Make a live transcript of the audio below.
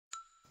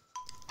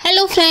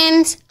Hello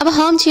friends, our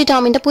Home Sweet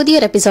Home in the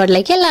episode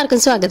എല്ലാവർക്കും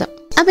സ്വാഗതം.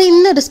 അപ്പോൾ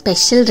ഇന്നൊരു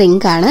സ്പെഷ്യൽ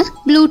ഡ്രിങ്ക് ആണ്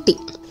ബ്ലൂ ടീ.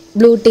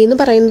 ബ്ലൂ ടീ എന്ന്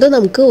പറയുന്നത്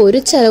നമുക്ക് ഒരു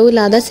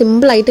ചെലവില്ലാതെ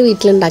സിമ്പിൾ ആയിട്ട്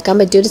വീട്ടിൽ ഉണ്ടാക്കാൻ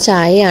പറ്റിയ ഒരു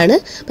ചായയാണ്.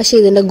 പക്ഷേ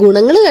ഇതിന്റെ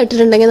ഗുണങ്ങൾ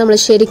കേട്ടിട്ടുണ്ടെങ്കിൽ നമ്മൾ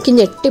ശരിക്കും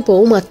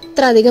ഞെട്ടിപ്പോവും.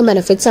 അത്രയധികം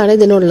ബെനിഫിറ്റ്സ് ആണ്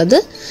ഇതിനുള്ളത്.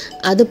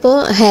 അതിപ്പോൾ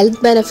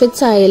ഹെൽത്ത്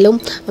ബെനിഫിറ്റ്സ് ആയാലും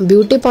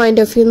ബ്യൂട്ടി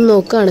പോയിന്റ് ഓഫ് വ്യൂ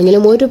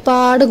നോക്കുകയാണെങ്കിലും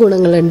ഒരുപാട്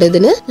ഗുണങ്ങളുണ്ട്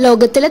ഇതിന്.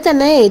 ലോകത്തിലെ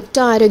തന്നെ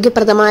ഏറ്റവും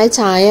ആരോഗ്യപ്രദമായ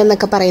ചായ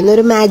എന്നൊക്കെ പറയുന്ന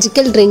ഒരു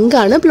മാജിക്കൽ ഡ്രിങ്ക്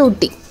ആണ് ബ്ലൂ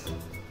ടീ.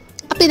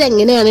 അപ്പോൾ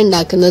ഇതെങ്ങനെയാണ്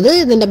ഉണ്ടാക്കുന്നത്,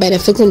 ഇതിന്റെ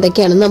ബെനിഫിറ്റ്സ്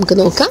എന്തൊക്കെയാണെന്ന് നമുക്ക്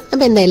നോക്കാം.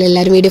 അപ്പോൾ എന്തായാലും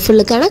എല്ലാവരും വീഡിയോ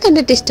ഫുള്ള് കാണാം.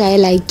 കണ്ടിട്ട് ഇഷ്ടമായ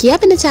ലൈക്ക് ചെയ്യുക.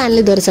 പിന്നെ ചാനൽ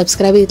ഇതുവരെ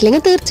സബ്സ്ക്രൈബ്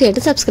ചെയ്തിട്ടില്ലെങ്കിൽ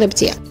തീർച്ചയായിട്ടും സബ്സ്ക്രൈബ്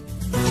ചെയ്യാം.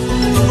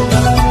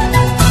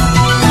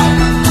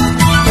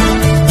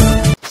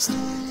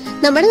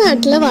 നമ്മുടെ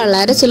നാട്ടിൽ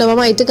വളരെ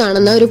സുലഭമായിട്ട്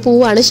കാണുന്ന ഒരു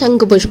പൂവാണ്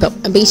ശംഖുപുഷ്പം.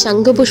 അപ്പോൾ ഈ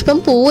ശംഖുപുഷ്പം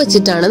പൂ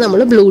വെച്ചിട്ടാണ്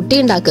നമ്മൾ ബ്ലൂ ടീ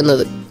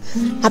ഉണ്ടാക്കുന്നത്.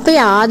 അപ്പോൾ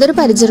യാതൊരു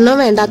പരിചരണവും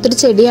വേണ്ടാത്തൊരു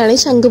ചെടിയാണ് ഈ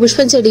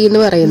ശംഖുപുഷ്പം ചെടി എന്ന്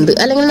പറയുന്നത്.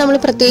 അല്ലെങ്കിൽ നമ്മൾ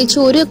പ്രത്യേകിച്ച്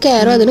ഒരു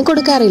കെയറും അതിന്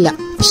കൊടുക്കാറില്ല.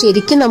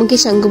 ശരിക്കും നമുക്ക് ഈ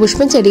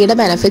ശംഖുപുഷ്പം ചെടിയുടെ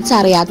ബെനിഫിറ്റ്സ്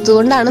അറിയാത്തത്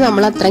കൊണ്ടാണ്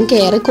നമ്മൾ അത്രയും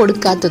കെയർ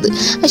കൊടുക്കാത്തത്.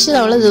 പക്ഷെ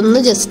നമ്മൾ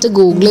ഇതൊന്ന് ജസ്റ്റ്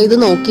ഗൂഗിൾ ചെയ്ത്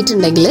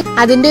നോക്കിയിട്ടുണ്ടെങ്കിൽ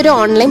അതിന്റെ ഒരു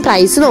ഓൺലൈൻ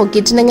പ്രൈസ്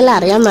നോക്കിയിട്ടുണ്ടെങ്കിൽ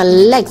അറിയാം,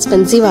 നല്ല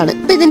എക്സ്പെൻസീവ് ആണ്.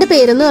 അപ്പൊ ഇതിന്റെ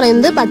പേരെന്ന്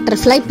പറയുന്നത്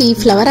ബട്ടർഫ്ലൈ പീ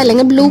ഫ്ലവർ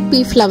അല്ലെങ്കിൽ ബ്ലൂ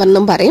പീ ഫ്ലവർ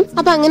എന്നും പറയും.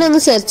 അപ്പൊ അങ്ങനെ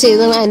ഒന്ന് സെർച്ച്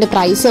ചെയ്ത് അതിന്റെ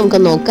പ്രൈസ്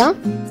നമുക്ക് നോക്കാം.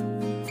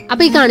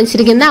 അപ്പൊ ഈ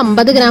കാണിച്ചിരിക്കുന്നത്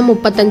 50 ഗ്രാം,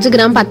 35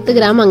 ഗ്രാം, 10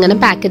 ഗ്രാം അങ്ങനെ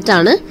പാക്കറ്റ്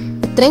ആണ്.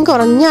 ഇത്രയും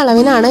കുറഞ്ഞ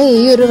അളവിനാണ്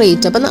ഈ ഒരു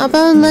റേറ്റ്. അപ്പൊ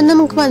തന്നെ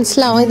നമുക്ക്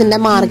മനസ്സിലാവും ഇതിന്റെ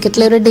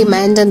മാർക്കറ്റിലെ ഒരു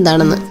ഡിമാൻഡ്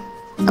എന്താണെന്ന്.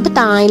 അപ്പൊ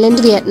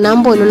തായ്ലൻഡ്, വിയറ്റ്നാം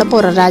പോലുള്ള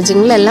പുറം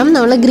രാജ്യങ്ങളിലെല്ലാം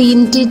നമ്മൾ ഗ്രീൻ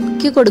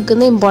ടീക്ക്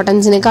കൊടുക്കുന്ന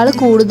ഇമ്പോർട്ടൻസിനേക്കാൾ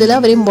കൂടുതൽ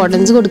അവർ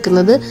ഇമ്പോർട്ടൻസ്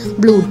കൊടുക്കുന്നത്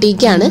ബ്ലൂ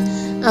ടീക്കാണ്.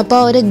 അപ്പോൾ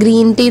ഒരു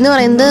ഗ്രീൻ ടീ എന്ന്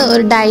പറയുന്നത്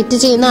ഒരു ഡയറ്റ്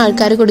ചെയ്യുന്ന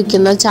ആൾക്കാർ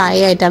കുടിക്കുന്ന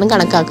ചായ ആയിട്ടാണ്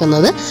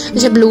കണക്കാക്കുന്നത്.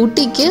 പക്ഷെ ബ്ലൂ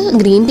ടീക്ക്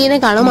ഗ്രീൻ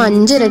ടീനേക്കാളും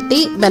 5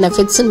 ഇരട്ടി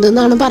ബെനിഫിറ്റ്സ് ഉണ്ട്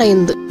എന്നാണ്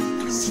പറയുന്നത്.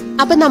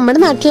 അപ്പൊ നമ്മുടെ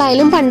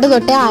നാട്ടിലായാലും പണ്ട്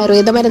തൊട്ടേ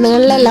ആയുർവേദ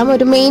മരുന്നുകളിലെല്ലാം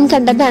ഒരു മെയിൻ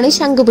കണ്ടന്റ് ആണ്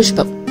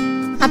ശംഖുപുഷ്പം.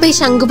 അപ്പൊ ഈ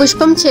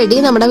ശംഖുപുഷ്പം ചെടി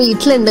നമ്മുടെ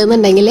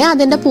വീട്ടിലുണ്ടെന്നുണ്ടെങ്കിൽ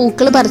അതിന്റെ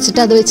പൂക്കൾ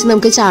പറിച്ചിട്ട് അത് വെച്ച്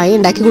നമുക്ക് ചായ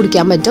ഉണ്ടാക്കി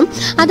കുടിക്കാൻ പറ്റും.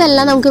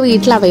 അതെല്ലാം നമുക്ക്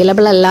വീട്ടിൽ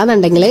അവൈലബിൾ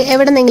അല്ലാന്നുണ്ടെങ്കിൽ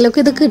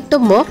എവിടെന്നെങ്കിലുമൊക്കെ ഇത്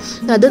കിട്ടുമ്പോൾ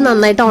അത്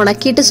നന്നായിട്ട്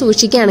ഉണക്കിയിട്ട്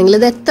സൂക്ഷിക്കുകയാണെങ്കിൽ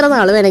ഇത് എത്ര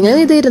നാൾ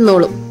വേണമെങ്കിലും ഇത്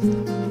ഇരുന്നോളും.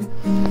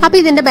 അപ്പൊ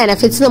ഇതിന്റെ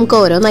ബെനിഫിറ്റ്സ് നമുക്ക്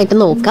ഓരോന്നായിട്ട്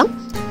നോക്കാം.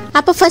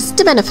 അപ്പൊ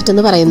ഫസ്റ്റ് ബെനിഫിറ്റ്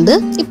എന്ന് പറയുന്നത്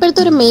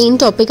ഇപ്പോഴത്തെ ഒരു മെയിൻ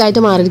ടോപ്പിക്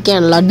ആയിട്ട്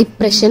മാറിയിരിക്കുകയാണല്ലോ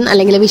ഡിപ്രഷൻ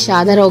അല്ലെങ്കിൽ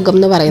വിഷാദ രോഗം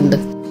എന്ന് പറയുന്നത്.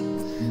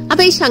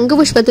 അപ്പൊ ഈ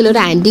ശംഖുപുഷ്പത്തിൽ ഒരു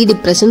ആന്റി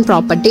ഡിപ്രഷൻ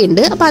പ്രോപ്പർട്ടി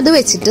ഉണ്ട്. അപ്പൊ അത്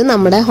വെച്ചിട്ട്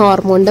നമ്മുടെ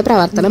ഹോർമോണിന്റെ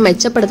പ്രവർത്തനം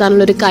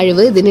മെച്ചപ്പെടുത്താനുള്ള ഒരു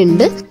കഴിവ്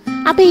ഇതിനുണ്ട്.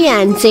 അപ്പൊ ഈ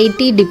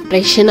ആൻസൈറ്റി,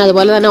 ഡിപ്രഷൻ,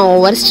 അതുപോലെ തന്നെ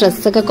ഓവർ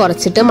സ്ട്രെസ് ഒക്കെ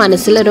കുറച്ചിട്ട്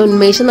മനസ്സിലൊരു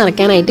ഉന്മേഷം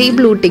നിറയ്ക്കാനായിട്ട് ഈ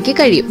ബ്ലൂ ടീക്ക്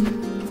കഴിയും.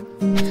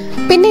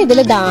 പിന്നെ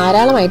ഇതിൽ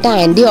ധാരാളമായിട്ട്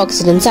ആന്റി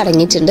ഓക്സിഡൻസ്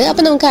അടങ്ങിയിട്ടുണ്ട്.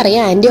 അപ്പൊ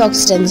നമുക്കറിയാം ആന്റി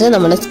ഓക്സിഡൻസ്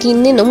നമ്മുടെ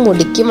സ്കിന്നിനും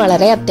മുടിക്കും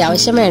വളരെ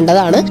അത്യാവശ്യം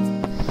വേണ്ടതാണ്.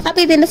 അപ്പൊ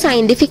ഇതിന്റെ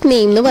സയന്റിഫിക്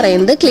നെയിം എന്ന്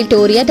പറയുന്നത്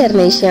ക്ലിറ്റോറിയ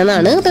ടെർനേഷ്യ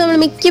എന്നാണ്. അപ്പൊ നമ്മൾ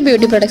മിക്ക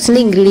ബ്യൂട്ടി പ്രൊഡക്ട്സിന്റെ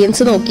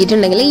ഇൻഗ്രീഡിയൻസ്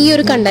നോക്കിയിട്ടുണ്ടെങ്കിൽ ഈ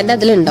ഒരു കണ്ടന്റ്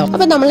അതിലുണ്ടാവും.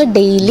 അപ്പൊ നമ്മൾ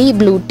daily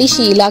blue tea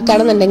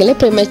ശീലാക്കുകയാണെന്നുണ്ടെങ്കിൽ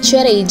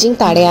premature ageing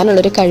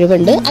തടയാനുള്ള ഒരു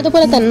കഴിവുണ്ട്.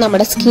 അതുപോലെ തന്നെ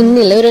നമ്മുടെ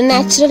സ്കിന്നിൽ ഒരു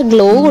നാച്ചുറൽ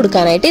ഗ്ലോ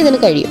കൊടുക്കാനായിട്ട് ഇതിന്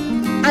കഴിയും.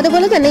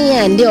 അതുപോലെ തന്നെ ഈ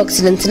ആന്റി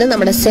ഓക്സിഡൻസിന്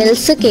നമ്മുടെ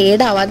സെൽസ്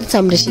കേടാവാതെ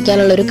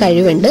സംരക്ഷിക്കാനുള്ള ഒരു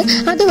കഴിവുണ്ട്.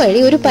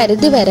 അതുവഴി ഒരു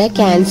പരിധി വരെ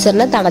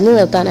ക്യാൻസറിനെ തടഞ്ഞു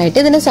നിർത്താനായിട്ട്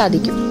ഇതിന്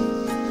സാധിക്കും.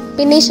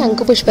 പിന്നെ ഈ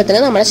ശംഖുപുഷ്പത്തിന്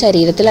നമ്മുടെ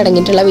ശരീരത്തിൽ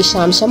അടങ്ങിയിട്ടുള്ള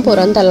വിഷാംശം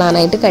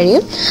പുറന്തള്ളാനായിട്ട്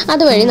കഴിയും.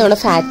 അതുവഴി നമ്മുടെ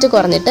ഫാറ്റ്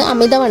കുറഞ്ഞിട്ട്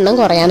അമിതവണ്ണം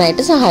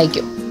കുറയാനായിട്ട്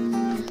സഹായിക്കും.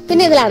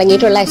 പിന്നെ ഇതിൽ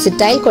അടങ്ങിയിട്ടുള്ള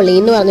അസിറ്റൈൽ കൊളീൻ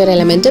എന്ന് പറഞ്ഞൊരു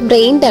എലമെന്റ്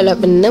ബ്രെയിൻ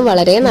ഡെവലപ്മെന്റിന്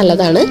വളരെ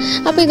നല്ലതാണ്.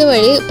 അപ്പോൾ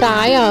ഇതുവഴി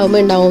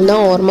പ്രായമാകുമ്പോൾ ഉണ്ടാവുന്ന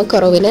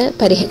ഓർമ്മക്കുറവിന്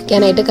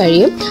പരിഹരിക്കാനായിട്ട്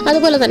കഴിയും.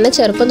 അതുപോലെ തന്നെ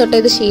ചെറുപ്പം തൊട്ടേ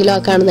ഇത്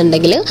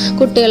ശീലമാക്കുകയാണെന്നുണ്ടെങ്കിൽ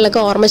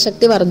കുട്ടികളിലൊക്കെ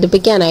ഓർമ്മശക്തി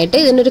വർദ്ധിപ്പിക്കാനായിട്ട്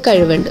ഇതിനൊരു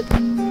കഴിവുണ്ട്.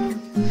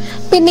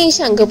 പിന്നെ ഈ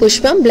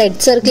ശംഖുപുഷ്പം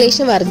ബ്ലഡ്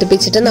സർക്കുലേഷൻ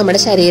വർദ്ധിപ്പിച്ചിട്ട് നമ്മുടെ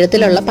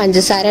ശരീരത്തിലുള്ള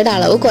പഞ്ചസാരയുടെ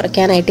അളവ്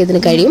കുറയ്ക്കാനായിട്ട് ഇതിന്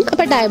കഴിയും.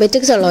 അപ്പൊ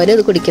ഡയബറ്റിക്സ് ഉള്ളവർ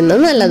ഇത് കുടിക്കുന്നത്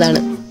നല്ലതാണ്.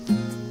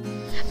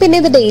 പിന്നെ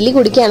ഇത് ഡെയിലി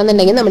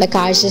കുടിക്കുകയാണെന്നുണ്ടെങ്കിൽ നമ്മുടെ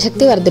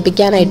കാഴ്ചശക്തി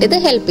വർദ്ധിപ്പിക്കാനായിട്ട് ഇത്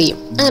ഹെൽപ്പ് ചെയ്യും.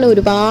 അങ്ങനെ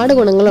ഒരുപാട്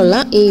ഗുണങ്ങളുള്ള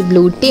ഈ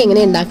ബ്ലൂ ടീ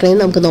എങ്ങനെ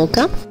ഉണ്ടാക്കണമെന്ന് നമുക്ക്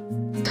നോക്കാം.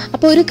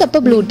 അപ്പോൾ ഒരു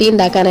കപ്പ് ബ്ലൂ ടീ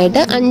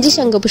ഉണ്ടാക്കാനായിട്ട് 5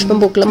 ശംഖുപുഷ്പം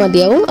പൂക്കൾ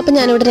മതിയാവും. അപ്പൊ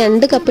ഞാനിവിടെ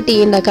 2 കപ്പ് ടീ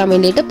ഉണ്ടാക്കാൻ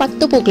വേണ്ടിയിട്ട്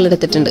 10 പൂക്കൾ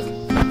എടുത്തിട്ടുണ്ട്.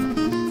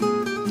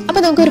 അപ്പൊ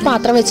നമുക്കൊരു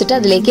പാത്രം വെച്ചിട്ട്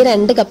അതിലേക്ക്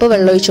 2 കപ്പ്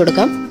വെള്ളം ഒഴിച്ചു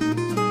കൊടുക്കാം.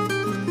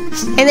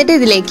 എന്നിട്ട്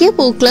ഇതിലേക്ക്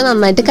പൂക്കൾ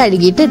നന്നായിട്ട്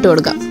കഴുകിയിട്ട് ഇട്ട്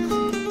കൊടുക്കാം.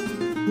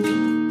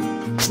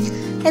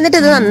 എന്നിട്ട്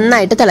ഇത്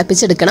നന്നായിട്ട്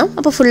തിളപ്പിച്ചെടുക്കണം.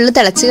 അപ്പോൾ ഫുള്ള്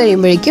തിളച്ച്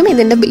കഴിയുമ്പോഴേക്കും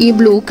ഇതിന്റെ ഈ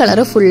ബ്ലൂ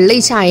കളർ ഫുള്ള്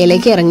ഈ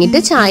ചായയിലേക്ക്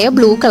ഇറങ്ങിയിട്ട് ചായ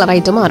ബ്ലൂ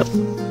കളറായിട്ട് മാറും.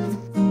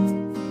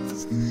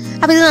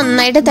 അപ്പൊ ഇത്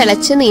നന്നായിട്ട്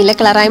തിളച്ച് നീല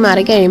കളറായി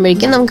മാറി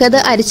കഴിയുമ്പോഴേക്കും നമുക്കത്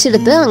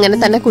അരിച്ചെടുത്ത് അങ്ങനെ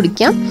തന്നെ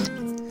കുടിക്കാം.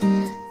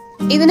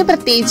 ഇതിന്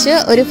പ്രത്യേകിച്ച്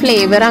ഒരു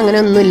ഫ്ലേവർ അങ്ങനെ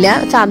ഒന്നുമില്ല.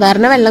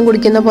 സാധാരണ വെള്ളം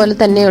കുടിക്കുന്ന പോലെ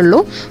തന്നെ ഉള്ളൂ.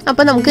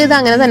 അപ്പൊ നമുക്ക് ഇത്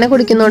അങ്ങനെ തന്നെ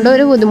കുടിക്കുന്നതുകൊണ്ട്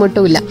ഒരു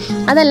ബുദ്ധിമുട്ടുമില്ല.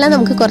 അതല്ല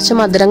നമുക്ക് കുറച്ച്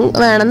മധുരം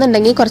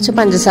വേണമെന്നുണ്ടെങ്കിൽ കുറച്ച്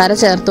പഞ്ചസാര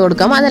ചേർത്ത്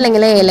കൊടുക്കാം.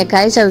 അതല്ലെങ്കിൽ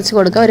ഏലക്കായ ചതച്ച്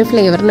കൊടുക്കാം ഒരു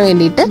ഫ്ലേവറിന്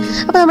വേണ്ടിയിട്ട്.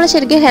 അപ്പൊ നമ്മൾ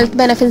ശരിക്കും ഹെൽത്ത്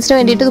ബെനിഫിറ്റ്സിന്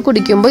വേണ്ടിയിട്ട് ഇത്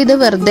കുടിക്കുമ്പോൾ ഇത്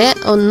വെറുതെ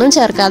ഒന്നും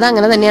ചേർക്കാതെ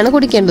അങ്ങനെ തന്നെയാണ്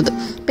കുടിക്കേണ്ടത്.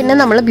 പിന്നെ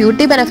നമ്മൾ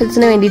ബ്യൂട്ടി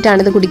ബെനിഫിറ്റ്സിന്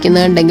വേണ്ടിയിട്ടാണ് ഇത്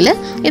കുടിക്കുന്നതുണ്ടെങ്കിൽ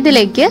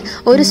ഇതിലേക്ക്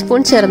 1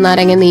 സ്പൂൺ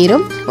ചെറുനാരങ്ങ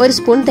നീരും 1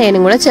 സ്പൂൺ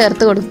തേനും കൂടെ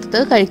ചേർത്ത്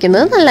കൊടുത്ത്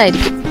കഴിക്കുന്നത്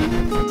നല്ലതായിരിക്കും.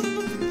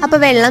 അപ്പൊ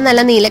വെള്ളം നല്ല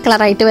നീല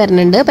കളറായിട്ട്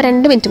വരുന്നുണ്ട്. അപ്പൊ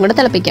 2 മിനിറ്റും കൂടെ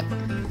തിളപ്പിക്കാം.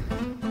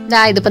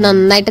 ഇതിപ്പോ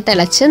നന്നായിട്ട്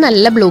തിളച്ച്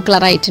നല്ല ബ്ലൂ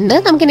കളർ ആയിട്ടുണ്ട്.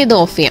 നമുക്കിനി ഇത്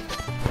ഓഫ് ചെയ്യാം.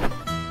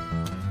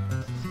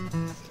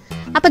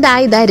 അപ്പൊ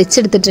ഇത്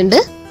അരിച്ചെടുത്തിട്ടുണ്ട്.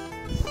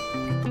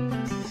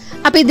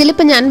 അപ്പോൾ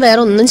ഇതിലിപ്പോൾ ഞാൻ വേറെ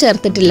ഒന്നും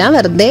ചേർത്തിട്ടില്ല,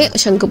 വെറുതെ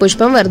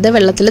ശംഖുപുഷ്പം വെറുതെ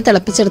വെള്ളത്തിൽ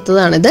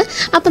തിളപ്പിച്ചെടുത്തതാണിത്.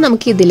 അപ്പോൾ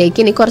നമുക്ക് ഇതിലേക്ക്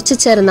ഇനി കുറച്ച്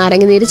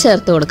ചെറുനാരങ്ങ നീര്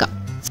ചേർത്ത് കൊടുക്കാം.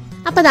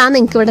 അപ്പോൾ അതാ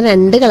നിങ്ങൾക്ക് ഇവിടെ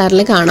 2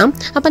 കളറിൽ കാണാം.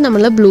 അപ്പോൾ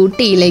നമ്മൾ ബ്ലൂ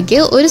ടീയിലേക്ക്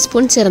 1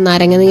 സ്പൂൺ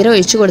ചെറുനാരങ്ങ നീര്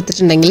ഒഴിച്ചു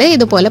കൊടുത്തിട്ടുണ്ടെങ്കിൽ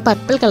ഇതുപോലെ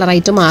പർപ്പിൾ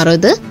കളറായിട്ട് മാറും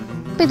ഇത്.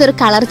 അപ്പോൾ ഇതൊരു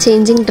കളർ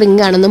ചേഞ്ചിങ്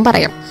ഡ്രിങ്ക് ആണെന്നും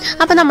പറയാം.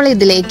 അപ്പോൾ നമ്മൾ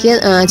ഇതിലേക്ക്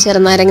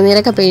ചെറുനാരങ്ങ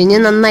നീരൊക്കെ പിഴിഞ്ഞ്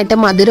നന്നായിട്ട്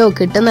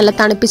മധുരമൊക്കെ ഇട്ട് നല്ല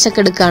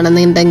തണുപ്പിച്ചൊക്കെ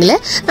എടുക്കുകയാണെന്നുണ്ടെങ്കിൽ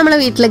നമ്മളെ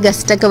വീട്ടിൽ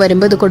ഗസ്റ്റൊക്കെ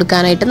വരുമ്പോൾ ഇത്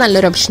കൊടുക്കാനായിട്ട്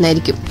നല്ലൊരു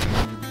ഓപ്ഷനായിരിക്കും.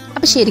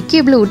 അപ്പോൾ ശരിക്കും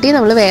ഈ ബ്ലൂ ടീ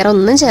നമ്മൾ വേറെ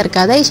ഒന്നും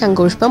ചേർക്കാതെ ഈ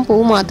ശംഖുപുഷ്പം പൂ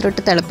മാത്രം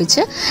ഇട്ട്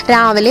തിളപ്പിച്ച്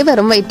രാവിലെ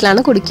വെറും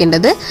വയറ്റിലാണ്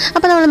കുടിക്കേണ്ടത്.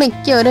 അപ്പോൾ നമ്മൾ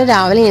മിക്കവരും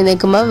രാവിലെ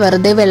എഴുന്നേൽക്കുമ്പോൾ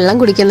വെറുതെ വെള്ളം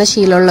കുടിക്കുന്ന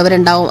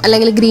ശീലമുള്ളവരുണ്ടാവും,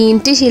 അല്ലെങ്കിൽ ഗ്രീൻ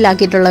ടീ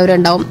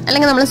ശീലമാക്കിയിട്ടുള്ളവരുണ്ടാവും,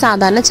 അല്ലെങ്കിൽ നമ്മൾ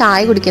സാധാരണ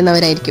ചായ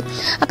കുടിക്കുന്നവരായിരിക്കും.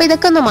 അപ്പോൾ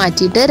ഇതൊക്കെ ഒന്ന്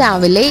മാറ്റിയിട്ട്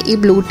രാവിലെ ഈ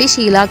ബ്ലൂ ടീ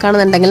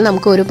ശീലമാക്കുകയാണെന്നുണ്ടെങ്കിൽ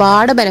നമുക്ക്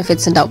ഒരുപാട്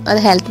ബെനിഫിറ്റ്സ് ഉണ്ടാവും.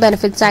 അത് ഹെൽത്ത്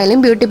ബെനിഫിറ്റ്സ്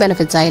ആയാലും ബ്യൂട്ടി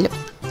ബെനിഫിറ്റ്സ് ആയാലും.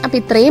 അപ്പോൾ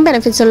ഇത്രയും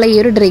ബെനിഫിറ്റ്സ് ഉള്ള ഈ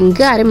ഒരു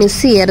ഡ്രിങ്ക് ആരും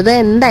മിസ് ചെയ്യരുത്,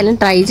 എന്തായാലും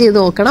ട്രൈ ചെയ്ത്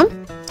നോക്കണം,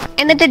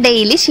 എന്നിട്ട്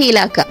ഡെയിലി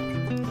ശീലമാക്കുക.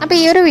 അപ്പോൾ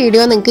ഈ ഒരു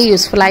വീഡിയോ നിങ്ങൾക്ക്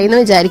യൂസ്ഫുൾ ആയി എന്ന്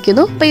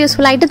വിചാരിക്കുന്നു. അപ്പോൾ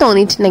യൂസ്ഫുൾ ആയിട്ട്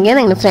തോന്നിയിട്ടുണ്ടെങ്കിൽ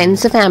നിങ്ങൾ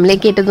ഫ്രണ്ട്സ്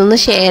ഫാമിലിയൊക്കെ ആയിട്ട് ഇതൊന്ന്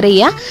ഷെയർ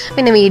ചെയ്യുക.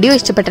 പിന്നെ വീഡിയോ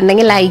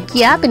ഇഷ്ടപ്പെട്ടിട്ടുണ്ടെങ്കിൽ ലൈക്ക്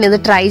ചെയ്യുക. പിന്നെ ഇത്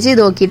ട്രൈ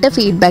ചെയ്ത് നോക്കിയിട്ട്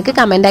ഫീഡ്ബാക്ക്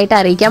കമൻ്റായിട്ട്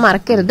അറിയിക്കാൻ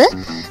മറക്കരുത്.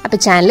 അപ്പോൾ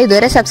ചാനൽ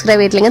ഇതുവരെ സബ്സ്ക്രൈബ്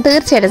ചെയ്തിട്ടില്ലെങ്കിൽ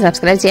തീർച്ചയായിട്ടും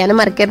സബ്സ്ക്രൈബ് ചെയ്യാനും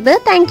മറക്കരുത്.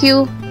 താങ്ക്